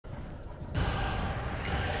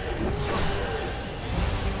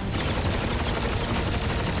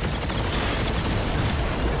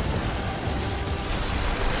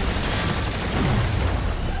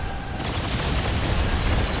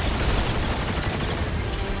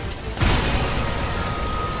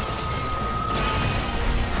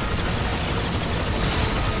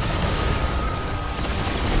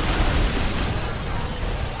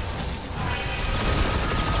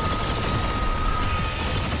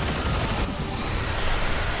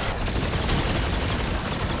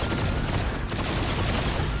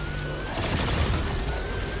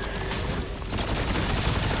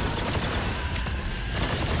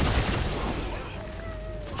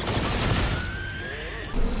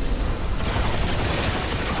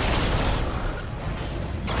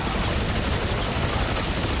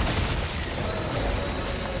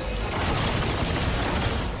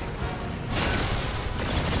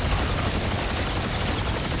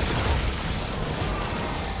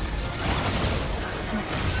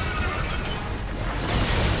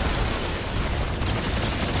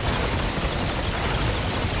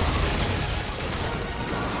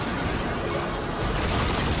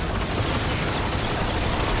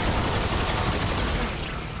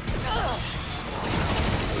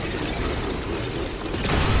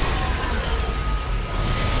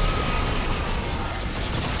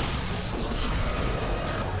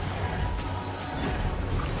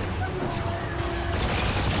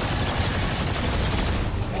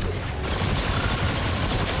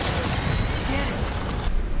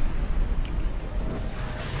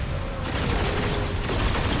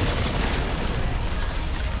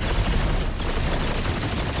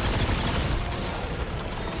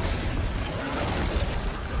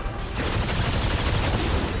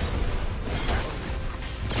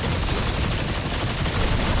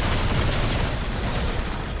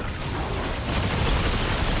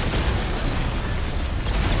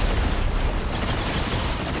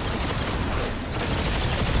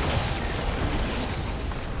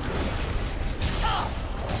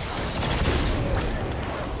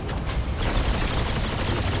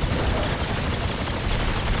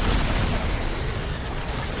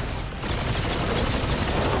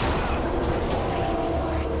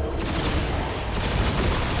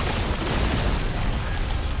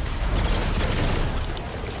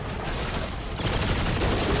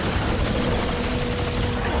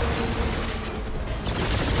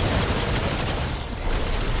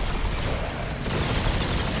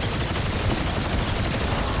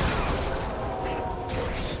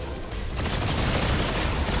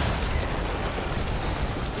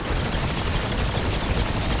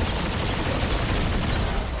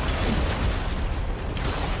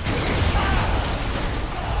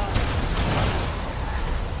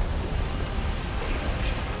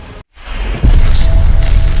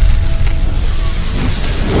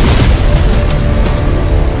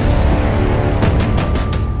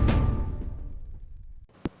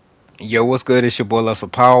Yo, what's good? It's your boy Love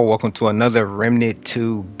Power. Welcome to another Remnant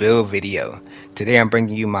 2 build video. Today I'm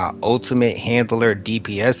bringing you my ultimate handler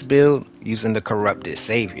DPS build using the corrupted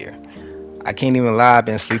savior. I can't even lie, I've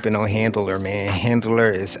been sleeping on handler, man.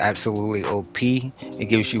 Handler is absolutely OP. It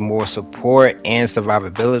gives you more support and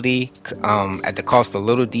survivability at the cost of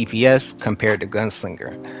little DPS compared to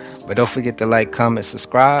Gunslinger. But don't forget to like, comment,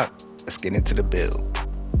 subscribe. Let's get into the build.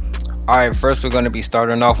 Alright, first we're going to be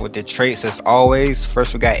starting off with the traits as always.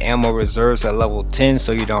 First we got ammo reserves at level 10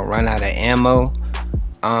 so you don't run out of ammo.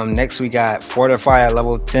 Next we got fortify at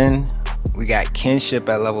level 10. We got kinship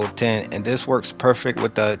at level 10, and this works perfect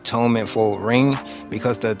with the atonement fold ring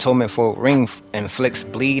because the atonement fold ring inflicts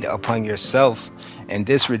bleed upon yourself, and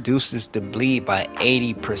this reduces the bleed by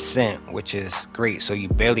 80%, which is great, so you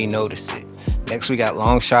barely notice it. Next we got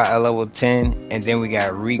long shot at level 10, and then we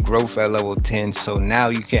got regrowth at level 10, so now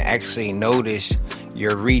you can actually notice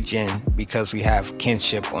your regen because we have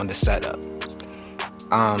kinship on the setup.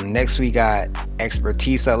 Next we got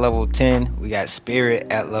expertise at level 10. We got spirit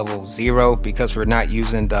at level 0 because we're not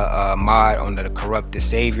using the mod on the corrupted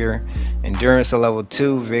savior. Endurance at level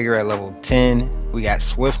 2, vigor at level 10. We got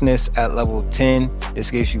swiftness at level 10.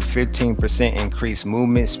 This gives you 15% increased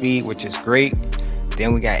movement speed, which is great.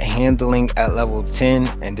 Then we got handling at level 10,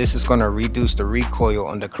 and this is going to reduce the recoil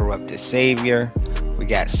on the corrupted savior. We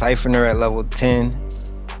got siphoner at level 10,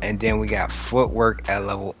 and then we got footwork at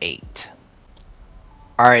level 8.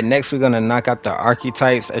 Alright, next we're going to knock out the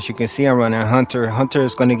archetypes. As you can see, I'm running Hunter. Hunter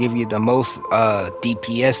is going to give you the most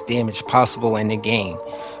DPS damage possible in the game.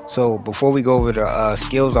 So before we go over the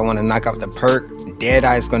skills, I want to knock out the perk.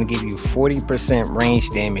 Deadeye is going to give you 40% range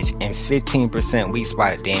damage and 15% weak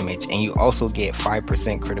spot damage, and you also get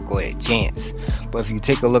 5% critical hit chance. But if you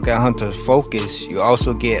take a look at Hunter's focus, you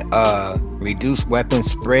also get reduced weapon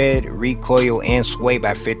spread, recoil, and sway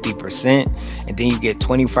by 50%, and then you get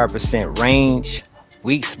 25% range,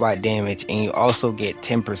 weak spot damage, and you also get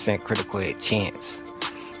 10% critical hit chance.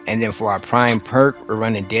 And then for our prime perk, we're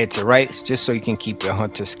running dead to rights just so you can keep your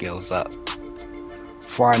hunter skills up.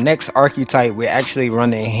 For our next archetype, we're actually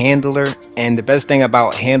running handler, and the best thing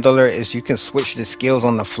about handler is you can switch the skills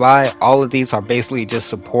on the fly. All of these are basically just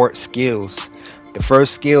support skills. The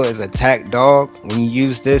first skill is attack dog. When you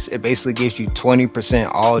use this, it basically gives you 20%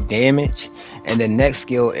 all damage. And the next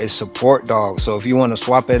skill is support dog. So if you want to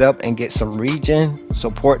swap it up and get some regen,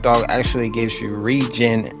 support dog actually gives you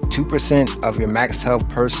regen 2% of your max health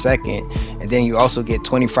per second, and then you also get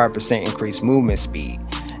 25% increased movement speed.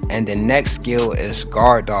 And the next skill is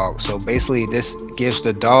guard dog. So basically this gives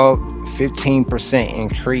the dog 15%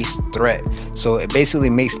 increased threat. So it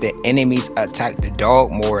basically makes the enemies attack the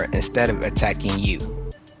dog more instead of attacking you.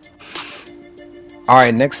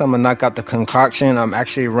 Alright, next I'm going to knock out the concoction. I'm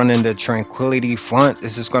actually running the tranquility font.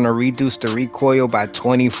 This is going to reduce the recoil by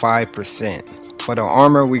 25%. For the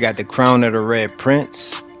armor, we got the crown of the red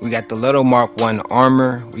prince. We got the little mark 1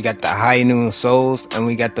 armor. We got the high noon souls, and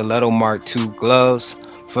we got the little mark 2 gloves.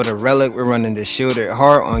 For the relic, we're running the shielded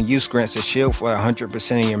heart. On use grants a shield for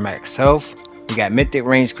 100% of your max health. We got mythic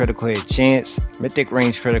range critical hit chance, mythic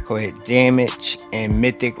range critical hit damage, and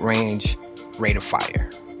mythic range rate of fire.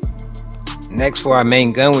 Next, for our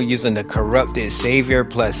main gun, we're using the corrupted savior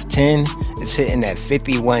plus 10. It's hitting at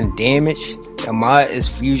 51 damage. The mod is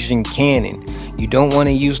fusion cannon. You don't want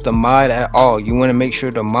to use the mod at all. You want to make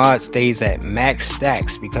sure the mod stays at max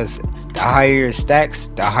stacks, because the higher your stacks,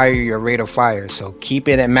 the higher your rate of fire. So keep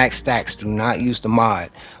it at max stacks. Do not use the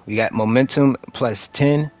mod. We got momentum plus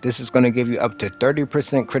 10. This is going to give you up to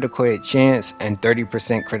 30% critical hit chance and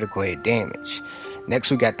 30% critical hit damage.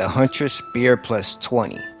 Next, we got the hunter spear plus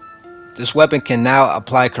 20. This weapon can now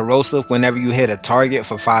apply corrosive whenever you hit a target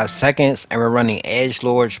for 5 seconds, and we're running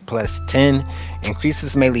edgelord plus 10.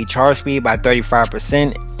 Increases melee charge speed by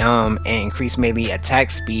 35% and increase melee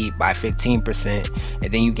attack speed by 15%,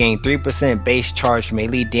 and then you gain 3% base charge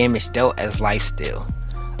melee damage dealt as lifesteal.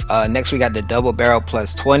 Next we got the double barrel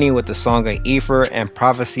plus 20 with the Song of Ether and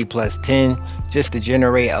prophecy plus 10 just to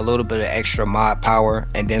generate a little bit of extra mod power,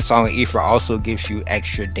 and then Song of Ether also gives you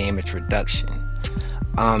extra damage reduction.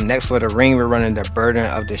 Next for the ring, we're running the burden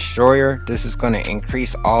of destroyer. This is going to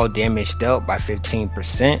increase all damage dealt by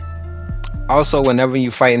 15%. Also, whenever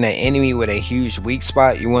you're fighting an enemy with a huge weak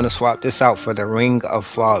spot, you want to swap this out for the ring of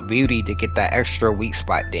flawed beauty to get that extra weak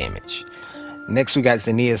spot damage. Next we got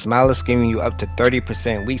Zenya's Malice giving you up to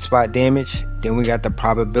 30% weak spot damage. Then we got the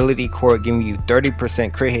probability core giving you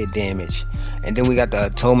 30% crit hit damage. And then we got the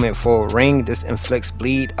atonement fold ring. This inflicts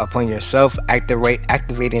bleed upon yourself,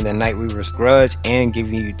 activating the Night Weaver's grudge and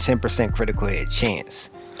giving you 10% critical hit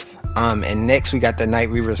chance. And next we got the Night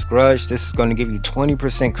Reaver's Grudge. This is going to give you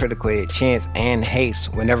 20% critical hit chance and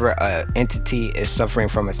haste whenever a entity is suffering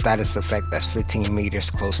from a status effect that's 15 meters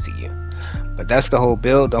close to you. But that's the whole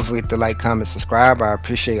build. Don't forget to like, comment, subscribe. I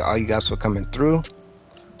appreciate all you guys for coming through.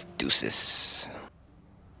 Deuces.